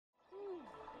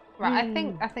Right, I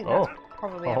think that's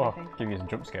probably everything. Give you a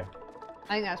jump scare.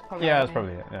 I think that's probably that's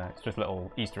probably it. Yeah, it's just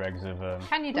little Easter eggs of.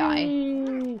 Can you die?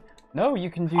 No, you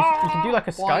can do like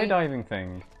a skydiving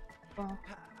thing. Oh.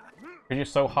 Because you're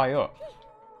so high up.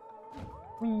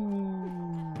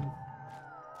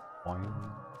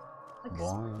 Like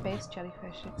space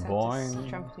jellyfish, except Boing.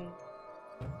 it's trampoline.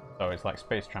 So it's like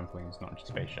space trampolines, not just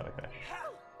space jellyfish.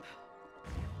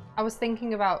 I was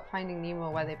thinking about Finding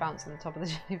Nemo where they bounce on the top of the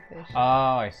jellyfish. Oh,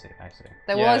 I see.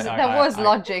 There was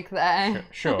logic there.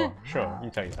 Sure. You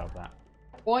tell yourself that.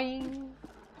 Boing.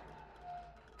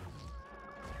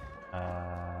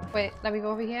 Wait, let me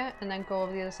go over here and then go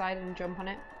over the other side and jump on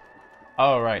it.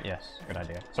 Oh, right, yes. Good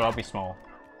idea. So I'll be small.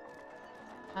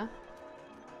 Huh?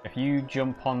 If you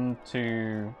jump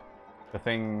onto the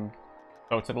thing...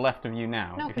 So to the left of you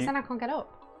now... No, because then I can't get up.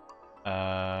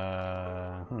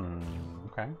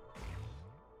 Okay.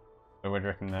 So what do you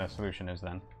reckon the solution is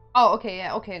then? Oh, okay,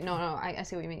 yeah, okay. No, I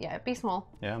see what you mean. Yeah, be small.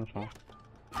 Yeah, I'm small.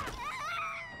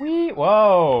 Whee!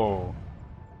 Whoa!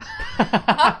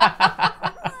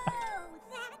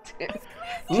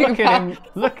 Look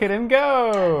at him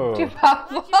go! Too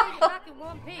powerful.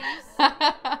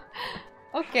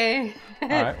 Okay.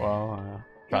 Alright, well,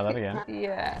 try that again.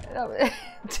 Yeah, that was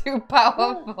too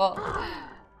powerful.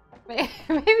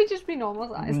 Maybe just be normal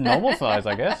size. Normal size,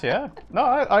 I guess, yeah. No,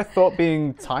 I thought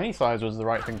being tiny size was the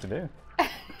right thing to do.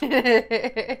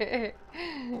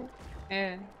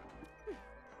 Yeah.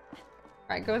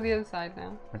 Right, go to the other side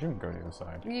now. I didn't go to the other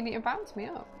side. You need to bounce me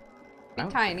up. Be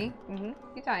Bounce? tiny.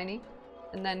 Be tiny.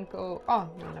 And then go... Oh,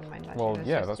 no, never mind. Actually, Well,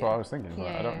 yeah, that's what I was thinking. But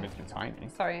Yeah, I don't need to be tiny.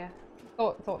 Sorry, yeah.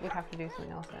 Thought we'd have to do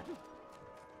something else there.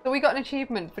 So we got an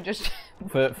achievement for just...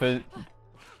 for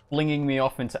flinging me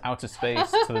off into outer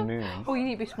space to the moon. Oh, you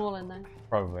need to be small in there.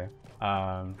 Probably.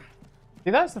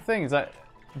 See, that's the thing, is that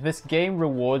this game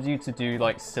rewards you to do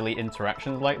like silly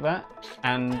interactions like that.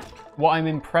 And what I'm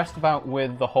impressed about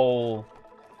with the whole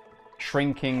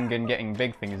shrinking and getting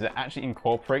big thing is it actually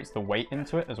incorporates the weight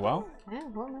into it as well. Yeah,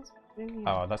 what am I supposed to do here?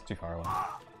 Oh, that's too far away.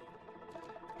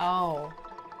 Oh.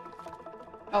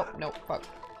 Oh, no, fuck.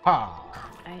 Ha!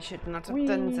 I should not have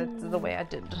done it the way I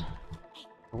did.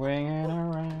 Swinging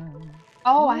around.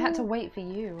 Oh, I had to wait for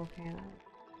you. Okay.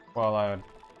 Well, I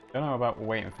don't know about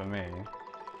waiting for me.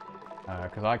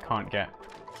 Because I can't get...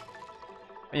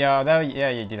 Yeah,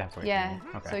 you did have to wait for me.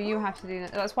 Okay. So you have to do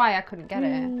that. That's why I couldn't get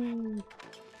it.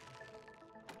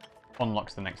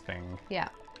 Unlocks the next thing. Yeah.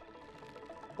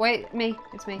 Wait, me.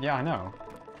 It's me. Yeah, I know.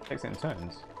 Takes it in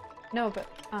turns. No, but...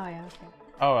 Oh, yeah, okay.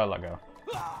 Oh, I let go.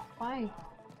 Why?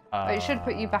 It should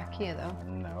put you back here, though.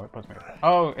 No, it puts me...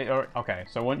 Oh, okay.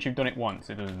 So once you've done it once,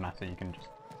 it doesn't matter. You can just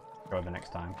go the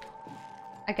next time.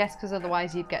 I guess because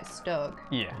otherwise you'd get stuck.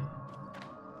 Yeah.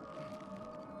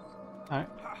 Alright.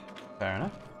 Fair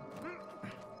enough.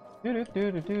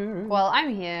 Well,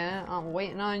 I'm here. I'm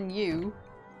waiting on you.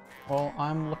 Well,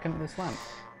 I'm looking at this lamp.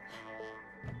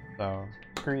 So,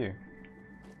 screw you.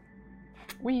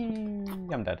 Whee!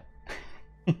 I'm dead.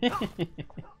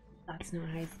 That's not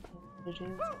how you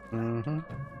do.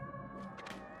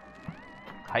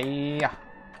 Hiya!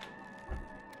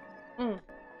 You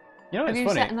know what's funny? Have you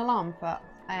set an alarm for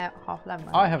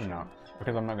 11:30? I have not,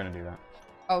 because I'm not going to do that.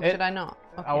 Oh, should I not?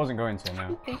 Okay. I wasn't going to,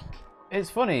 no. It's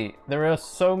funny, there are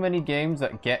so many games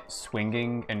that get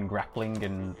swinging and grappling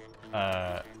and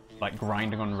like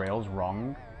grinding on rails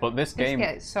wrong, but this game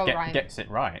gets it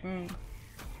right. I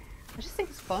just think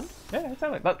it's fun. Yeah,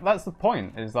 exactly. That's the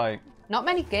point, is like... Not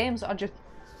many games are just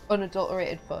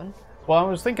unadulterated fun. Well, I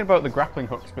was thinking about the grappling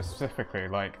hook specifically,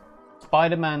 like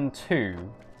Spider-Man 2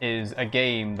 is a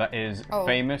game that is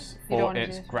famous for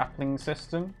its grappling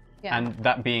system. Yeah. And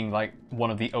that being like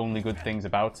one of the only good things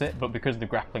about it, but because the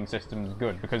grappling system is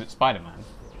good, because it's Spider-Man,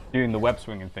 doing the web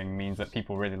swinging thing means that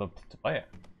people really love to play it.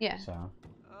 Yeah. So,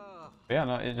 but yeah,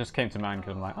 no, it just came to mind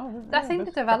because I'm like, oh. I think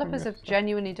the developers have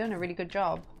genuinely done a really good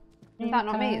job. Is that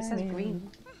not me? It says green.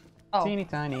 Oh. Teeny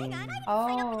tiny.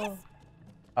 Oh.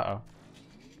 Uh-oh.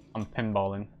 I'm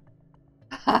pinballing.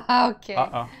 Okay.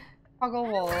 Uh-oh. Toggle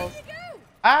walls.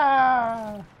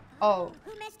 Ah! Oh.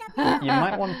 You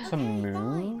might want to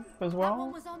move as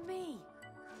well.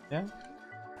 Yeah.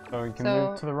 So you can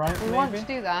move to the right, maybe? We want to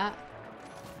do that.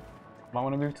 Might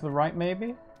want to move to the right,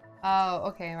 maybe? Oh,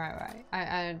 okay, right.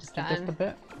 I understand. Just a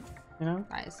bit, you know?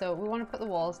 Right, so we want to put the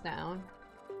walls down.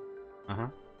 Uh-huh.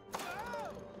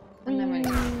 And then we're...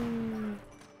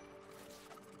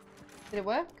 Did it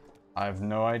work? I have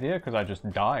no idea, because I just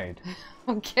died.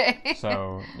 Okay.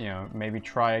 So, you know, maybe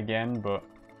try again, but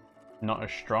not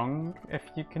as strong if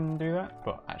you can do that.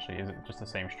 But actually, is it just the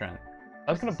same strength?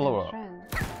 That's going to blow up.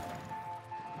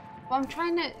 Well, I'm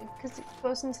trying to, because it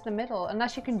goes into the middle,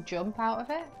 unless you can jump out of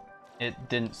it. It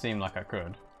didn't seem like I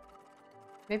could.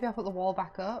 Maybe I'll put the wall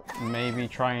back up. Maybe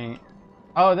trying...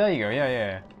 Oh, there you go.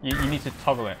 Yeah. You need to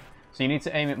toggle it. So you need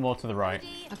to aim it more to the right.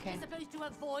 Okay.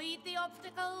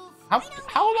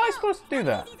 How am I supposed to do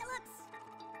that?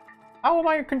 How am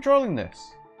I controlling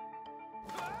this?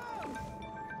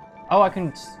 Oh, I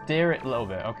can steer it a little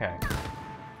bit. Okay.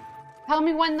 Tell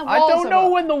me when the walls I don't know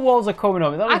when the walls are coming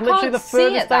up. That was literally the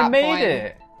furthest I made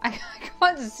it. I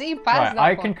can't see past right, that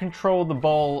I point. can control the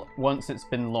ball once it's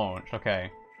been launched.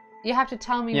 Okay. You have to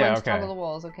tell me when to toggle the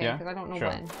walls, okay? Yeah? Because I don't know Sure.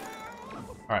 when.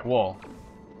 Alright, wall.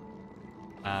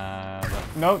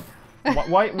 No.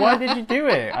 Why did you do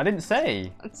it? I didn't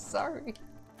say. I'm sorry.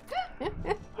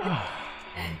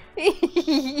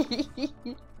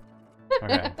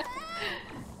 Okay.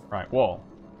 Right, wall.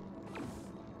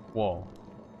 Wall.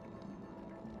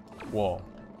 Wall.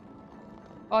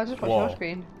 Oh, I just watched your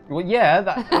screen. Well, yeah,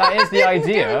 that is the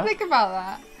idea. Didn't think about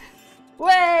that.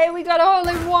 Way, we got a hole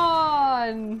in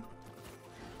one.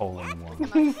 Hole in one.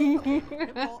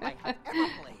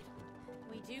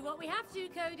 We do what we have to,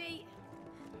 Cody.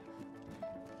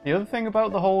 The other thing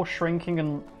about the whole shrinking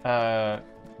and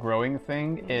growing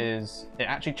thing is it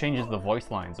actually changes the voice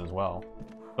lines as well.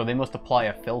 So they must apply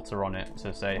a filter on it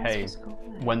to say, hey,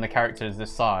 when the character is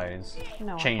this size,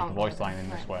 change the voice line in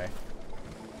this way.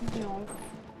 No.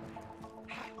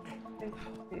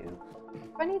 Do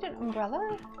I need an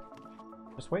umbrella?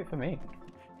 Just wait for me.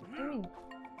 What do you mean?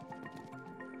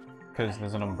 Because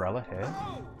there's an umbrella here.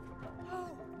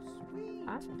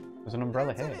 Huh? There's an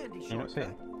umbrella here. Can you not see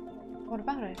it? What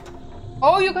about it?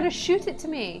 Oh, you're going to shoot it to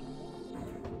me.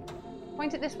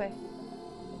 Point it this way.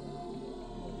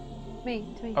 To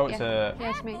me. Oh, it's a...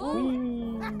 Yeah, to me.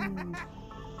 Ooh.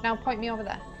 Now point me over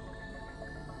there.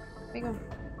 Where you going?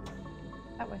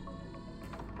 That way.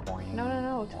 Boing,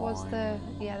 No. Towards boing. the...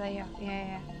 Yeah, there you are.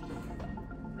 Yeah.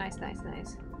 Nice. Turn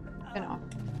it off.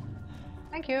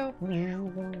 Thank you.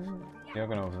 You're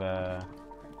going over there.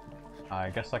 I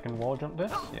guess I can wall jump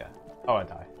this? Yeah. Oh, I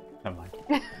die. Never mind.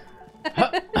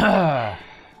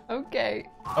 Okay.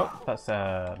 Oh, that's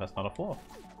not a floor.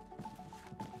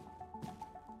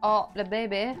 Oh, the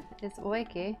baby is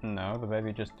wakey. No, the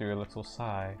baby just do a little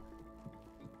sigh.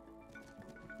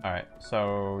 Alright,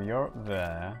 so you're up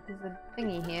there. There's a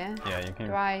thingy here. Yeah, you can...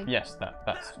 Do I... Yes,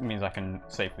 that means I can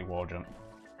safely wall jump.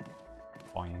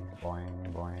 Boing,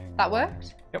 boing, boing. That boing.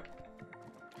 worked? Yep.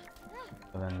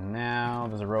 So then now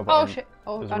there's a robot. Oh shit!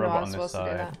 Oh, there's I a know I robot was on this supposed to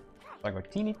do side. that. Like a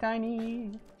teeny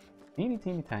tiny.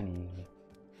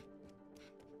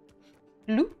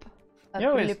 Loop. You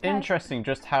know, it's interesting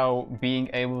just how being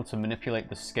able to manipulate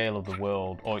the scale of the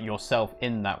world or yourself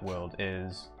in that world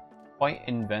is quite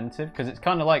inventive, because it's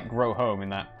kind of like Grow Home in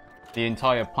that the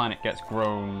entire planet gets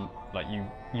grown, like you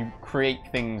create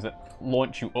things that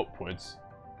launch you upwards,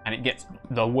 and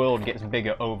the world gets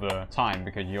bigger over time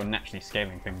because you're naturally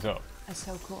scaling things up. That's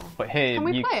so cool. But here, can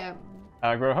we play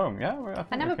it? Grow Home, yeah.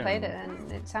 I never played it, and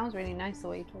it sounds really nice the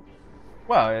way you talk.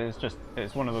 Well,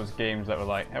 it's one of those games that were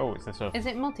like, oh, it's this Is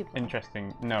it multiplayer?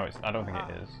 interesting. No, I don't think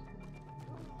it is.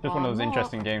 Just one of those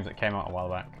interesting games that came out a while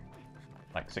back,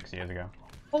 like 6 years ago.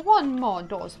 Well, one more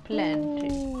door's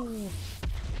plenty.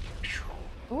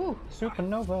 Ooh.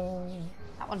 Supernova.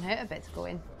 That one hurt a bit to go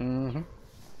in. Mm-hmm.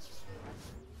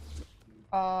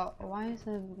 Why is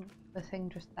the thing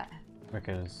just there?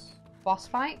 Because... Boss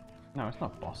fight? No, it's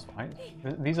not boss fight.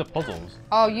 These are puzzles.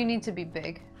 Oh, you need to be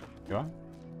big. Do I?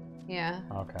 Yeah.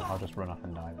 Okay, I'll just run off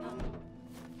and die.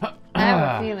 I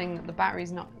have a feeling that the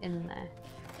battery's not in there.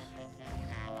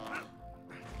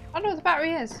 I don't know what the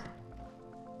battery is.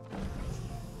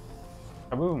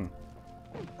 Baboon.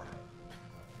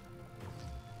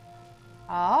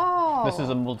 Oh. This is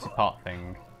a multi-part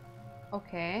thing.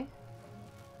 Okay.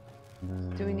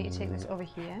 Do we need to take this over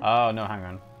here? Oh, no, hang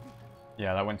on.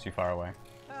 Yeah, that went too far away.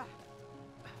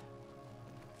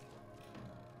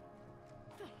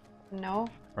 No.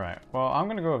 Right, well, I'm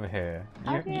gonna go over here.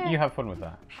 You have fun with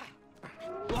that.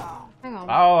 Hang on.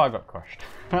 Oh, I got crushed.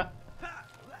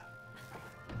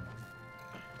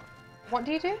 What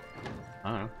do you do?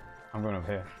 I don't know. I'm going over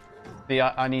here. See,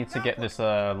 I need to get this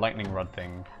lightning rod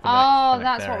thing. Oh,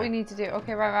 that's what we need to do.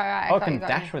 Okay, right. Oh, I can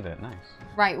dash with it. Nice.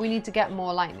 Right, we need to get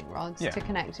more lightning rods to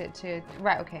connect it to...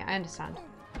 Right, okay, I understand.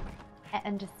 I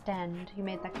understand. You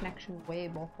made that connection way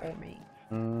before me.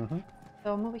 Mm-hmm.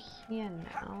 So I'm over here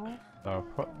now. So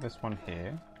put this one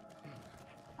here.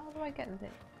 How do I get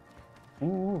this?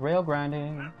 Ooh, rail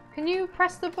grinding. Can you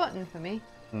press the button for me?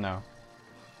 No.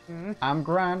 I'm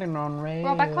grinding on rails.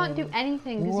 Rob, I can't do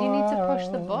anything because you need to push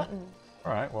the button.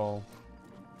 Alright, well,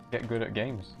 get good at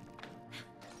games.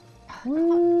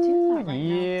 can't do that right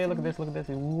yeah, now. look at this, look at this.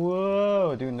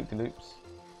 Whoa, doing loop-de-loops.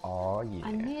 Oh, yeah.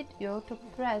 I need you to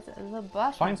press the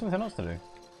button. Find something else to do.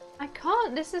 I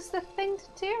can't. This is the thing to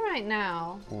do right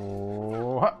now.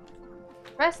 Oh,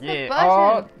 Press yeah. the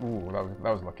button. Oh, ooh,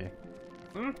 that was lucky.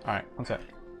 Alright, one sec.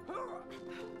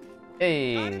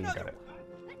 Hey, got it.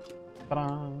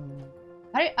 Ta-da!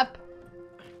 Hurry up.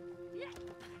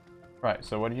 Right,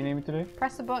 so what do you need me to do?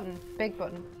 Press the button. Big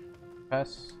button.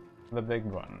 Press the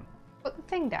big button. Put the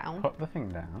thing down. Put the thing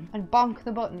down. And bonk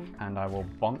the button. And I will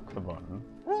bonk the button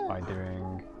by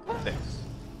doing this.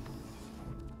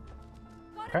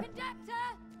 Okay.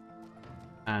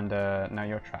 And now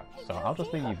you're trapped, so I'll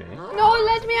just leave you be. No,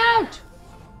 let me out!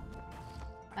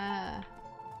 I'm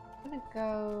gonna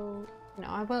go... No,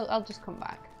 I will. I'll just come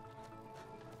back.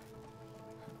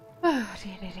 Oh,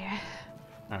 dear, dear, dear.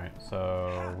 Alright,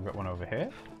 so we've got one over here.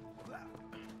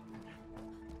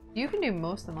 You can do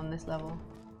most of them on this level.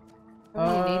 You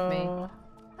don't really need me.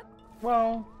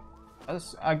 Well,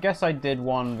 I guess I did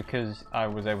one because I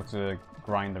was able to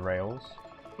grind the rails.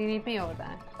 Do you need me over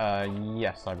there?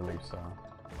 Yes, I believe so.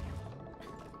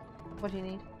 What do you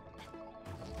need?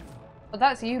 Well,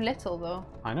 that's you, little, though.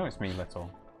 I know it's me, little.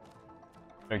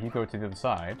 So if you go to the other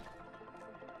side,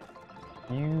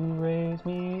 you raise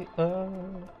me up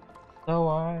so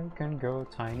I can go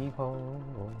tiny hole.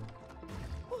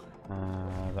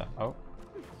 Oh.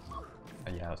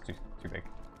 Yeah, that's too big.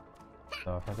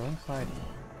 So if I go inside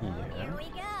here. Here we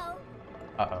go.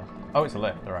 Uh-oh. Oh, it's a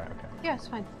lift. Alright, okay. Yeah, it's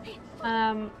fine.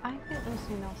 I think there's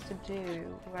something else to do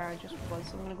where I just was,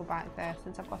 so I'm gonna go back there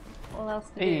since I've got all else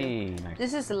to Hey, do. nice.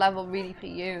 This is the level really for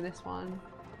you, this one.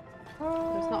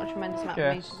 There's not a tremendous amount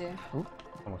for me to do. Ooh,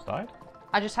 almost died.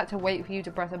 I just had to wait for you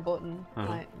to press a button.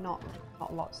 Like, not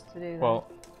lots to do there. Well,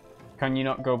 can you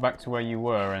not go back to where you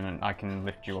were and then I can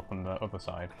lift you up on the other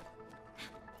side?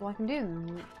 Well, I can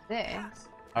do this.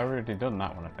 I already done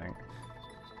that one, I think.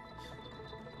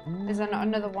 Is there not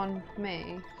another one for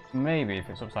me? Maybe if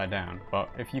it's upside down, but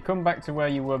if you come back to where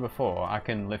you were before, I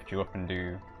can lift you up and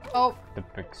do the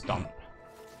big stomp.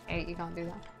 Hey, you can't do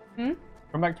that. Hmm?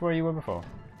 Come back to where you were before.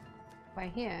 Where,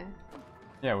 here?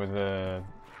 Yeah, with the...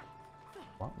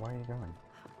 What? Where are you going?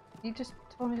 You just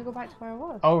told me to go back to where I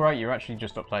was. Oh, right, you're actually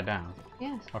just upside down.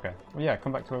 Yes. Okay. Well, yeah,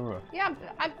 come back to where we were. Yeah,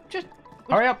 I just...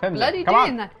 Hurry up, Pimmsy. Bloody Come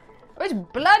doing on. that. I was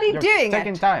bloody You're doing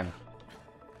taking it. time.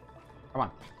 Come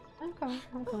on. I'm coming,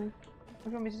 I'm coming. What do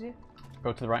you want me to do?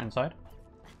 Go to the right-hand side.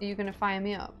 Are you going to fire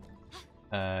me up?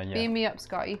 Yeah. Beam me up,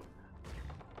 Scotty.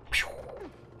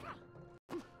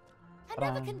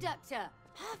 Another conductor.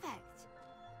 Perfect.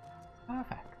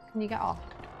 Perfect. Can you get off?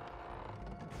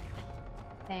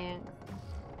 Thanks.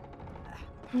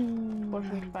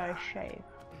 Wasn't very safe.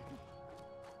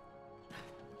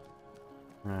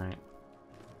 Right.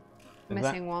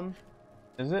 Missing one.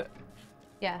 Is it?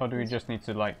 Yeah. Or do we just need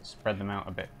to, like, spread them out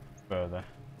a bit further?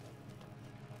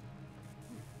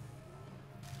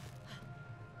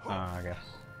 I guess.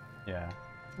 Yeah.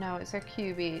 No, it's a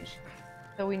cube each.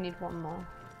 So we need one more.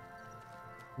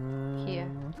 Here.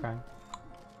 Okay.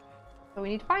 So we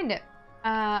need to find it.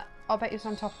 I'll bet it's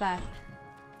on top there.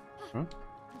 Hmm?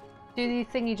 Do the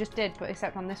thing you just did, but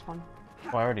except on this one.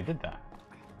 Well, I already did that.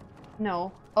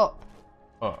 No. Up.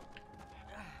 Oh.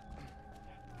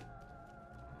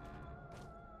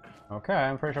 Okay,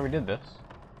 I'm pretty sure we did this.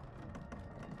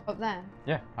 Up there.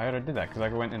 Yeah, I already did that because I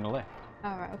went in the lift.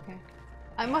 Oh, right, okay.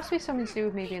 It must be something to do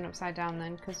with me being upside down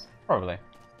then, because Probably.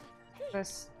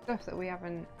 there's stuff that we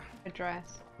haven't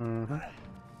addressed. Mm-hmm.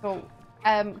 So,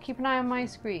 keep an eye on my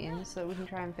screen so that we can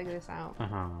try and figure this out.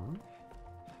 Uh-huh.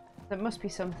 There must be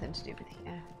something to do with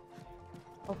here.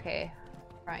 Okay,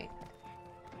 right.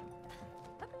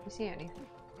 You see anything?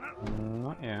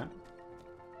 Not yet.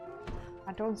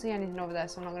 I don't see anything over there,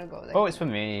 so I'm not going to go there. Oh, it's for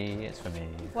me. It's for me.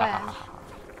 Where?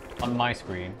 On my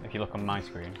screen, if you look on my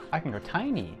screen, I can go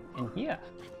tiny in here.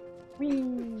 Whee.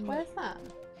 Where's that?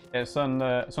 It's on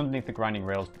the. It's underneath the grinding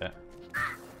rails bit.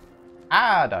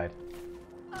 Ah, I died.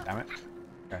 Damn it.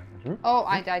 Okay. Oh,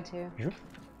 I died too.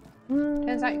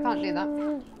 Turns out you can't do that.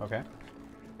 Okay.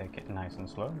 Take it nice and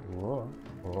slow. Whoa.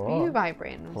 Are Whoa. you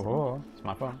vibrating or something? Whoa. It's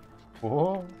my phone.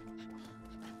 Whoa.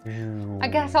 I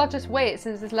guess I'll just wait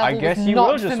since this level I guess was you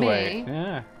not will just for me. wait.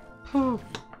 Yeah. Oh.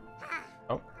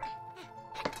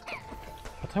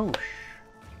 Patoosh.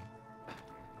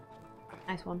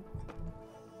 Nice one.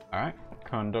 Alright.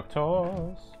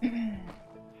 Conductors.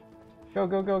 Go,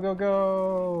 go, go, go,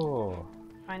 go.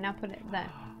 Alright, now put it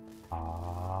there.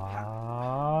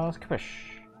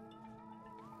 Skipish.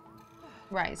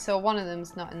 Right, so one of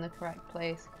them's not in the correct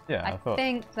place. Yeah, I thought.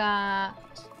 think that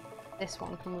this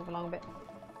one can move along a bit.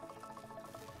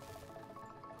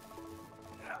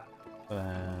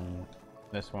 Then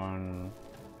this one.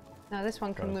 No, this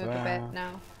one can move a bit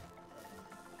now.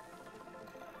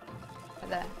 Right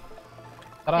there.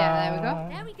 Yeah, there we go.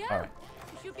 There we go. All right.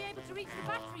 We should be able to reach the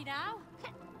factory now.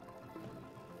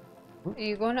 Are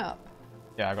you going up?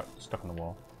 Yeah, I got stuck on the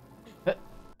wall.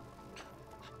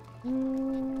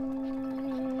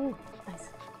 Nice.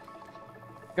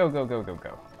 Go, go, go, go,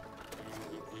 go.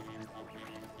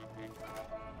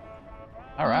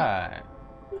 Alright.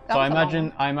 So I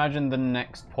imagine the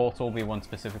next portal will be one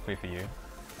specifically for you.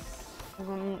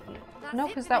 No,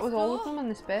 because that was all of them on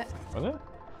this bit. Was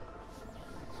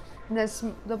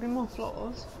it? There'll be more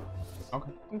floors.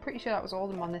 Okay. I'm pretty sure that was all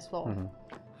of them on this floor. Mm-hmm.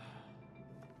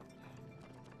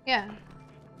 Yeah.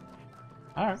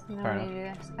 Alright, So fair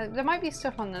enough. There might be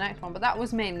stuff on the next one, but that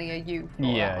was mainly a U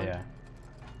floor. Yeah, yeah.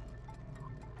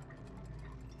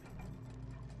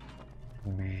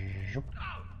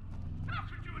 How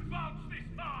could you advance this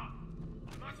far?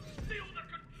 I must steal the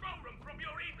control room from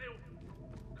your evil.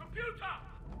 Computer,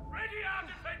 ready our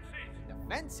defenses.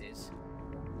 Defenses?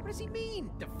 What does he mean,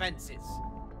 defenses?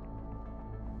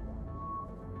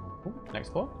 Ooh, next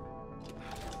floor.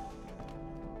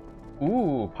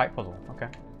 Ooh, pipe puzzle. Okay.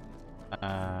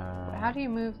 How do you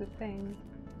move the thing?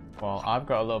 Well, I've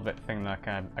got a little bit thing that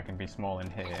I can be small in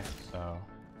here, so.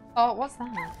 Oh, what's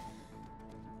that?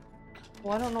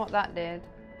 Well, I don't know what that did.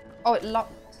 Oh, it lock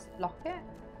it?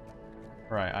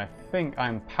 Right, I think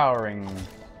I'm powering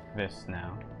this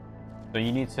now. So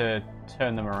you need to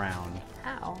turn them around.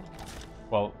 Ow.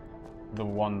 Well, the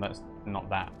one that's not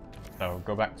that. So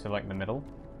go back to like the middle.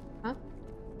 Huh?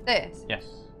 This? Yes.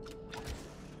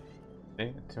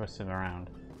 See? Twist it around.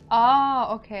 Oh,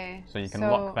 okay. So you can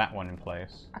lock that one in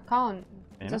place. I can't.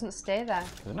 Can It doesn't stay there.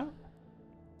 Does it not?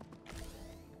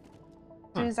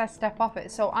 As soon as I step off it.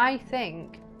 So I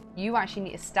think you actually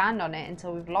need to stand on it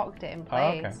until we've locked it in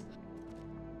place. Oh, okay.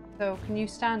 So can you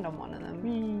stand on one of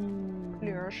them?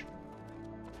 Please.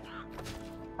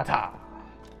 Ata!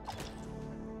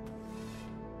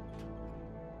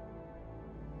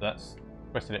 That's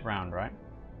twisted it round, right?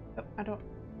 Oh, I don't.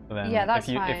 So then Yeah, that's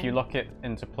if fine. you lock it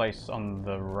into place on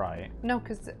the right. No,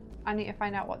 because I need to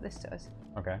find out what this does.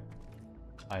 Okay.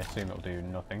 I assume it'll do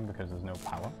nothing because there's no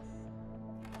power.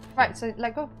 Right, so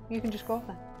let go. You can just go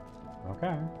there.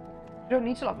 Okay. You don't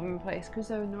need to lock them in place because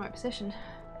they're in the right position.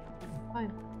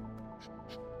 Fine.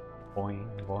 Boing,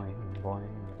 boing, boing,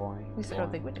 boing. At least I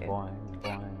don't think we do. Boing,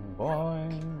 boing,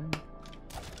 boing.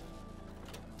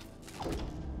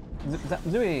 Zip, zap,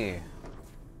 zooey.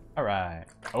 Alright.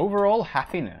 Overall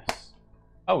happiness.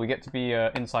 Oh, we get to be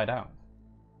inside out.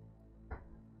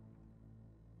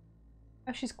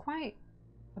 Oh, she's quite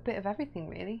a bit of everything,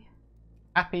 really.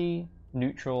 Happy,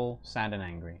 neutral, sad, and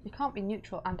angry. You can't be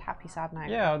neutral and happy, sad, and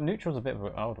angry. Yeah, neutral's a bit of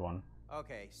an odd one.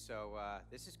 Okay, so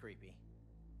this is creepy.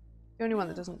 The only one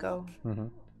that doesn't go. Mm-hmm.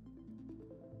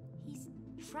 He's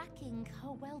tracking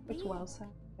her well-being. It's well said.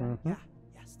 Mm-hmm.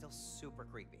 Yeah, still super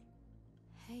creepy.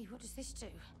 Hey, what does this do?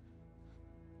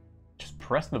 Just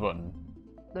press the button.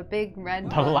 The big red The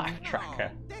button. laugh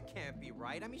tracker. No, that can't be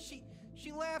right. I mean, she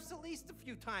laughs at least a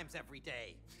few times every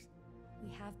day.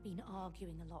 We have been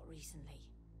arguing a lot recently.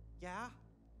 Yeah,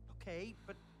 okay,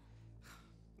 but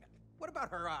what about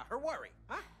her worry,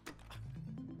 huh?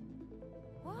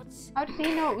 What? How did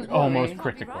he know it was worry? Almost Can't be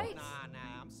critical. right.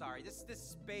 Nah, I'm sorry. This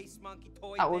space monkey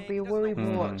toy That would thing be a doesn't worry know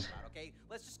what board. it's about, okay,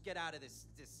 let's just get out of this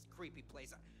creepy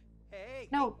place. Hey.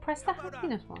 No, press the how about,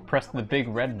 happiness one. Press the big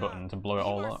red button to blow it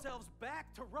all move up. ourselves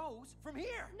back to Rose from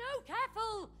here. No,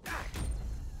 careful!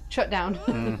 Shut down.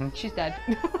 Mm-hmm. She's dead.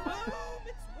 Boom,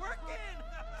 it's working.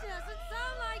 Doesn't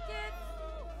sound like it.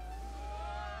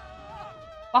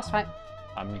 Boss fight.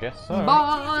 I guess so.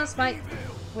 Boss fight.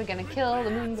 We're gonna kill the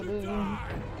moon baboon.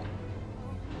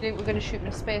 Think we're gonna shoot him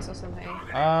in space or something?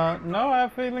 No, I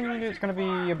have a feeling it's gonna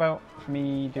be about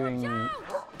me doing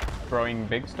throwing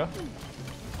big stuff.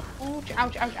 Ouch,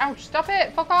 ouch, ouch, ouch. Stop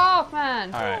it! Fuck off,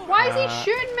 man! Alright, Why is he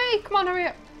shooting me? Come on, hurry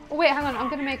up. Oh, wait, hang on. I'm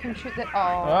gonna make him shoot the...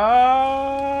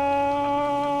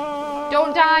 Oh.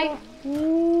 Don't die!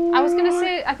 I was gonna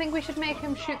say, I think we should make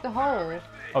him shoot the hole.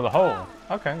 Oh, the hole.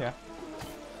 Okay, yeah.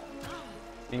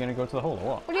 Are you gonna go to the hole or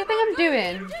what? What do you think I'm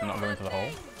doing? I'm not going to the hole.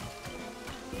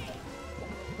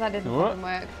 That didn't What? fucking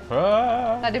work.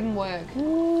 Ah. That didn't work.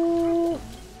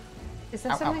 Is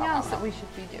there Ow, something ow, ow, else ow, that ow. we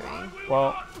should be doing?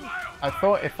 Well, I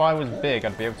thought if I was big,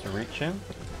 I'd be able to reach him.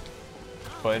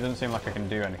 But it doesn't seem like I can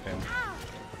do anything.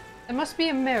 There must be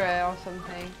a mirror or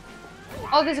something.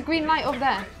 Oh, there's a green light over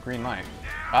there. Green light.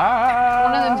 Ah!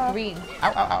 One of them's green.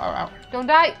 Ow, ow, ow, ow, Don't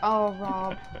die. Oh,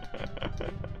 Rob.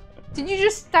 Did you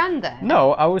just stand there?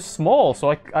 No, I was small,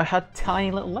 so I had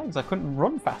tiny little legs. I couldn't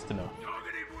run fast enough.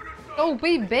 Oh,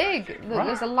 be big. Look,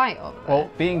 there's a light up there. Well,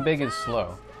 being big is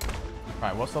slow.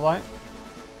 Right, what's the light?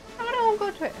 I don't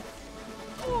go to it.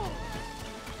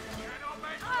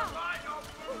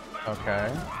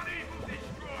 Okay.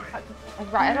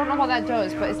 Right, I don't know what that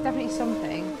does, but it's definitely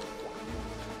something.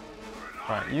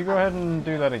 Right, you go ahead and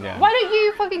do that again. Why don't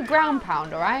you fucking ground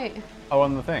pound, alright? Oh,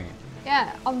 on the thing?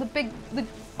 Yeah, on the big...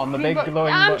 On the big glowing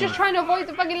button. I'm just trying to avoid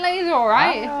the fucking laser,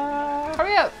 alright?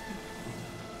 Hurry up.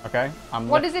 Okay,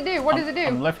 What does it do? What does it do?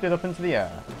 I'm lifted up into the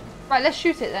air. Right, let's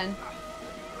shoot it then.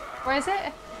 Where is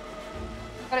it?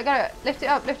 Got it. Lift it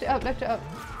up, lift it up, lift it up.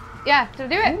 Yeah,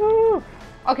 did I do it? Woo!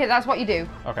 Okay, that's what you do.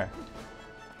 Okay.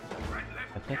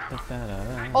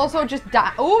 Also, just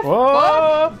dash.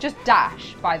 Oh, just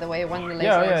dash, by the way, when the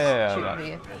laser's shooting for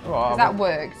you. Because that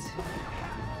worked.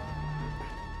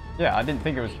 Yeah, I didn't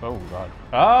think it was. Oh god.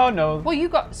 Oh no. Well, you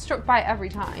got struck by it every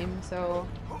time, so.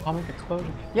 Atomic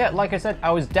explosion. Yeah, like I said,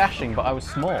 I was dashing, but I was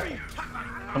small,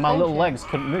 and my little legs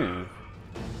couldn't move.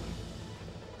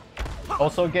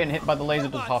 Also, getting hit by the laser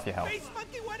does half your health.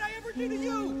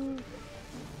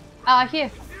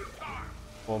 Here.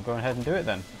 Well, go ahead and do it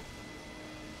then.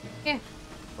 Here.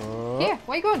 Here,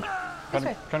 where you going? This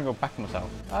way. Trying to go back myself.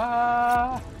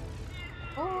 Ah.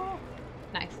 Oh,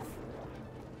 nice.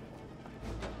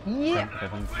 Yeah.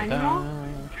 Any more?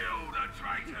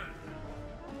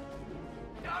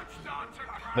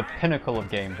 The pinnacle of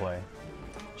gameplay.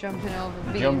 Jumping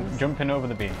over beams. Jumping over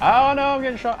the beam. Oh no, I'm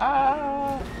getting shot.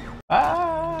 Ah.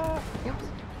 Ah. Oops.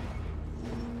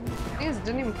 I guess it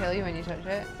doesn't even kill you when you touch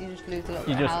it. You just lose a little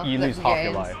bit of health. You lose half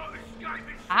your life.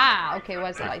 Ah, okay,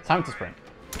 where's the light? Time to sprint.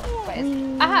 Where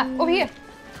is... Aha, over here.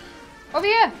 Over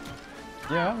here.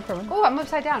 Yeah, I'm coming. Oh, I'm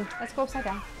upside down. Let's go upside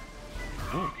down.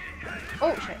 Ooh.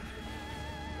 Oh, shit.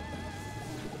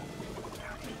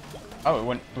 Oh, it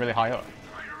went really high up.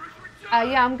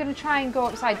 Yeah, I'm going to try and go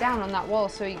upside down on that wall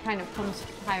so he kind of comes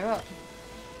higher up.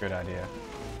 Good idea.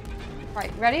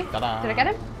 Right, ready? Ta-da. Did I get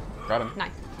him? Got him.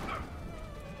 Nice.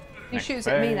 He Next shoots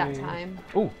at me that time.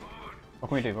 Ooh. What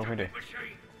can we do? What can we do?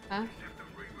 Huh?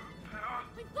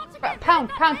 Pound,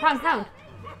 pound, pound, pound.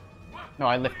 No,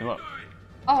 I lift him up.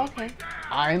 Oh, okay.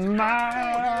 I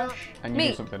mash. And you Me.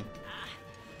 do something.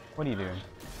 What are you doing?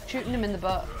 Shooting him in the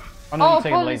butt. Oh no, you're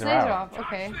taking pull the his laser laser out. off.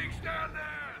 Okay.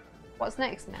 What's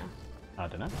next now? I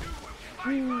don't know.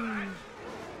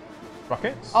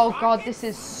 Rockets? Oh god, this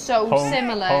is so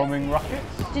similar. Homing rockets?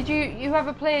 Did you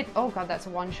ever played? Oh god, that's a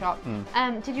one shot.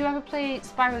 Did you ever play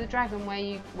Spyro the Dragon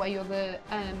where you're the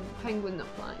penguin that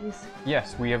flies?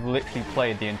 Yes, we have literally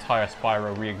played the entire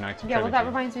Spyro Reignited trilogy. Yeah, well that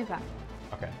reminds me of that.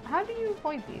 Okay. How do you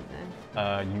avoid these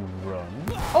then? You run.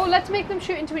 Oh, let's make them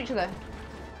shoot into each other.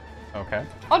 Okay.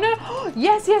 Oh no! No.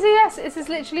 Yes, yes, yes! This is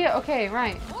literally it. Okay,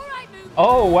 right.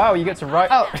 Oh wow, you get to right.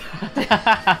 Oh,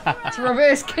 it's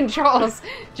reverse controls.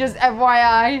 Just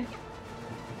FYI.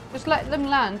 Just let them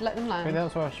land. Let them land. Maybe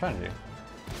that's what I was trying to do.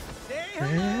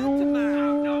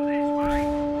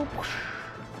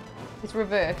 It's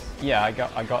reversed. Yeah, I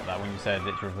got that when you said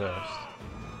it's reversed.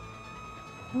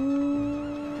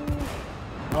 Come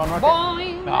on, rocket.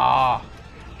 Boing! Ah.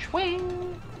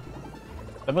 Swing!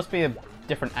 There must be a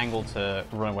different angle to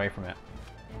run away from it.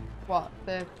 What?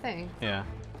 The thing? Yeah.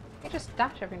 You just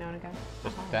dash every now and again.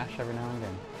 Just dash every now and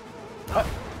again. Huh.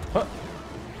 Huh.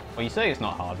 Well, you say it's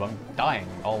not hard, but I'm dying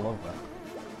all over.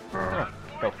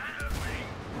 Go.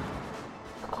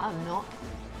 I'm not.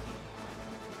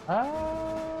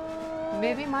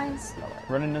 Maybe mine's slower.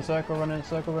 Run in a circle, run in a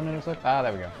circle, run in a circle. Ah,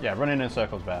 there we go. Yeah, running in a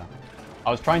circle's better.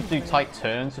 I was trying to do tight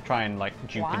turns to try and like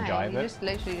juke and jive You it. just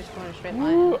literally just go in a straight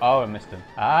line. Oh, I missed him.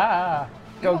 Ah!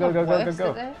 Go, go, go, go,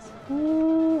 go, go.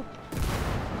 Ooh.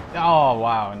 Oh,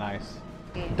 wow, nice.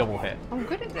 Yeah. Double hit. I'm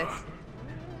good at this.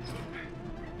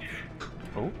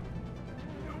 Oh.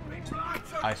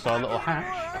 I saw a little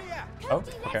hatch. Oh,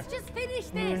 okay.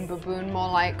 Moon baboon, more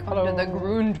like under the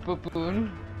ground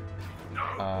baboon.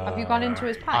 Have you gone into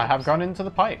his pipes? I have gone into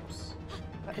the pipes.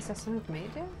 But is there something for me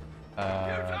to do?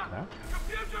 No.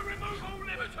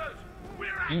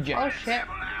 Eject. Oh shit.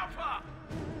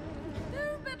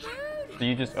 So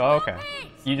you just, oh, okay.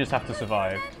 You just have to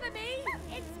survive.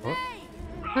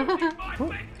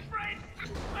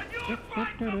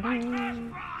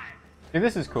 See,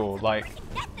 this is cool, like,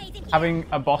 having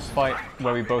a boss fight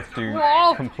where we both do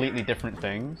completely different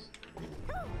things.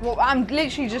 Well, I'm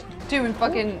literally just doing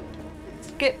fucking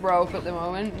skip rope at the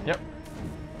moment. Yep.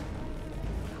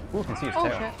 Ooh, I can see his tail.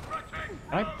 Shit.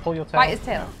 Can I pull your tail? Bite his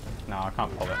tail. No, I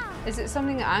can't pull it. Is it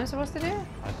something that I'm supposed to do?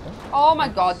 I don't. Oh my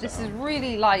god, this is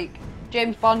really like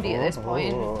James Bondy at this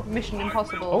point. Mission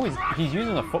Impossible. Oh, he's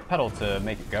using the foot pedal to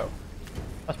make it go.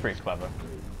 That's pretty clever.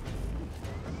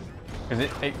 Because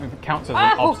it counts as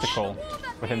an obstacle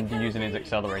with him using his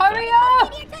accelerator. Hurry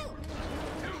up!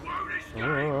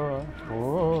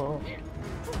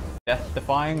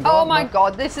 Death-defying. Oh my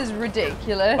god, this is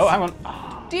ridiculous. Oh, hang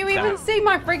on. Do you even see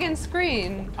my friggin'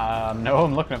 screen? No,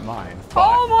 I'm looking at mine.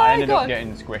 Oh my I ended god. up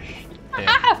getting squished. Here.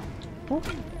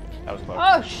 That was close.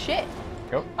 Oh shit.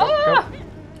 Go, Ah!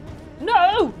 go.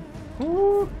 No!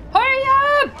 Hurry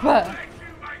up!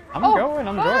 I'm going.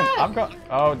 I've got.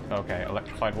 Oh, okay.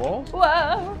 Electrified walls.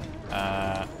 Whoa!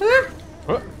 Ah!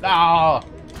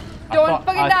 Don't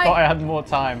fucking die! I thought I had more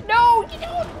time. No, you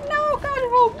don't! No, God!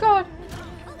 Oh God!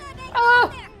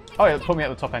 Ah! Oh, it put me at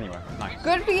the top anyway. Nice.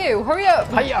 Good for you. Hurry up!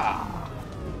 Hiya!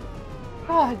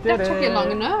 God, that took you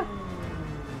long enough.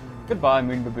 Goodbye,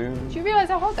 Moon Baboon. Do you realise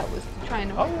how hard that was to try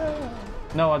and? Oh yeah.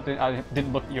 No, I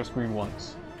didn't look at your screen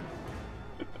once.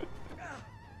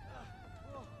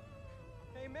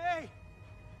 Hey, May!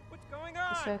 What's going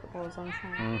on? The circuit board's on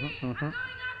time.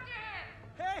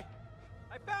 Hey!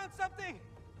 I found something!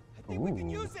 I think we can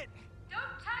use it! Don't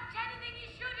touch anything you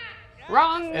shouldn't.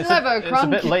 Wrong It's lever, a Crunk.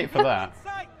 bit late for that.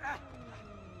 Inside.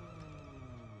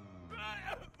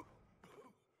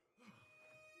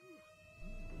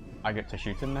 I get to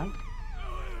shoot him now.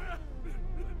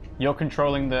 You're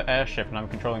controlling the airship and I'm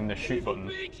controlling the shoot button.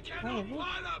 Cannot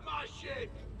pilot my ship.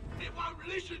 It won't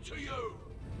listen to you.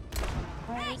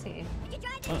 Where is he? Could you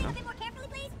drive this thing a bit more carefully,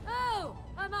 please? Oh,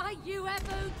 are my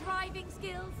UFO driving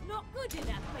skills not good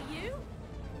enough for you?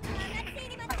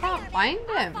 I can't find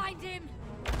him. Find him.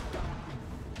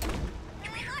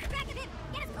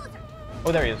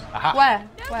 Oh, there he is. Aha. Where?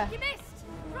 No, Where? you missed.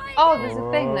 Right Oh, there's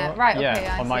a thing there. Right, Yeah, okay,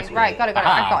 on my I see. screen. Right, got it.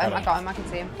 Aha, I got him, I can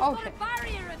see him. Oh, Got a shit.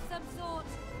 barrier of some sort.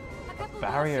 A couple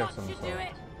Barrier more of shots some should sort. do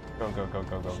it.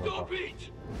 Go. Stop it.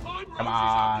 I'm Come Rose's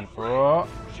on. only friend. Whoa.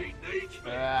 She needs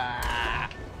me. Yeah,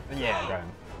 go.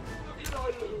 How did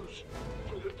I lose?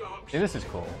 To the dark See, this is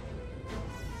cool.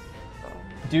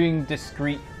 Doing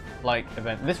discrete, like,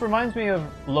 event. This reminds me of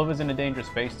Lovers in a Dangerous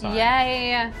Space-Time.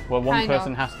 Yeah. Where one Kind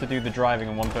person of. has to do the driving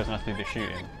and one person has to do the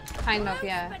shooting. Kind of,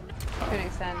 yeah. To an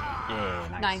extent.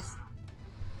 Yeah, Nice.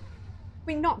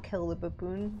 We not kill the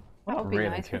baboon. That Not would be really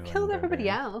nice. We killing killed the everybody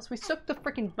baboon. else. We sucked the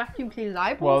freaking vacuum cleaner's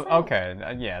eyeballs Well, out. okay,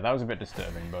 yeah, that was a bit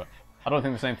disturbing, but I don't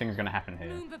think the same thing is going to happen here.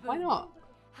 Moon Baboon, Why not?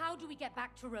 How do we get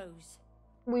back to Rose?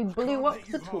 We blew can't up let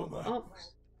the you harm her.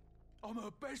 toolbox. I'm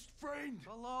her best friend.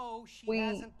 Hello, she We-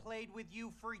 hasn't played with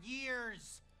you for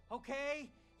years, okay?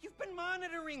 You've been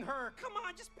monitoring her. Come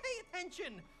on, just pay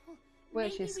attention. Where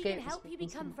Maybe she we can escaped. help you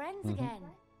become Mm-hmm. friends again.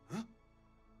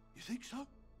 You think so?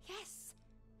 Yes,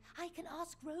 I can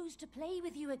ask Rose to play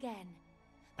with you again.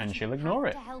 And But she'll you ignore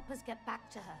have it. to help us get back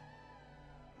to her.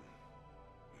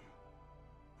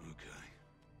 Okay.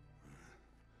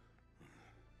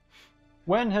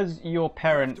 When has your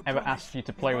parent to ever promise asked you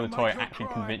to you play with a won't toy make and her actually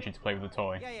cry. convinced you to play with a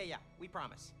toy? Yeah, we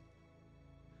promise.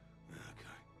 Okay.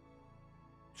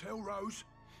 Tell Rose.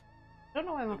 I don't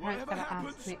know why my parents Whatever gotta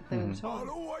happens, ask me to play with a I'll toy.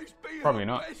 always be Probably her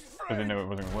not, best because they friend. knew it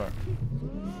wasn't going to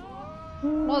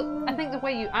work. Well, I think the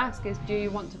way you ask is, do you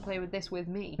want to play with this with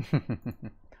me?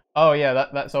 Oh yeah,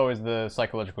 that's always the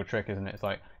psychological trick, isn't it? It's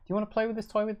like, do you want to play with this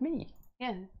toy with me?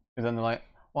 Yeah. Because then they're like,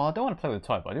 well, I don't want to play with a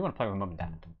toy, but I do want to play with mum and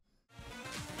dad.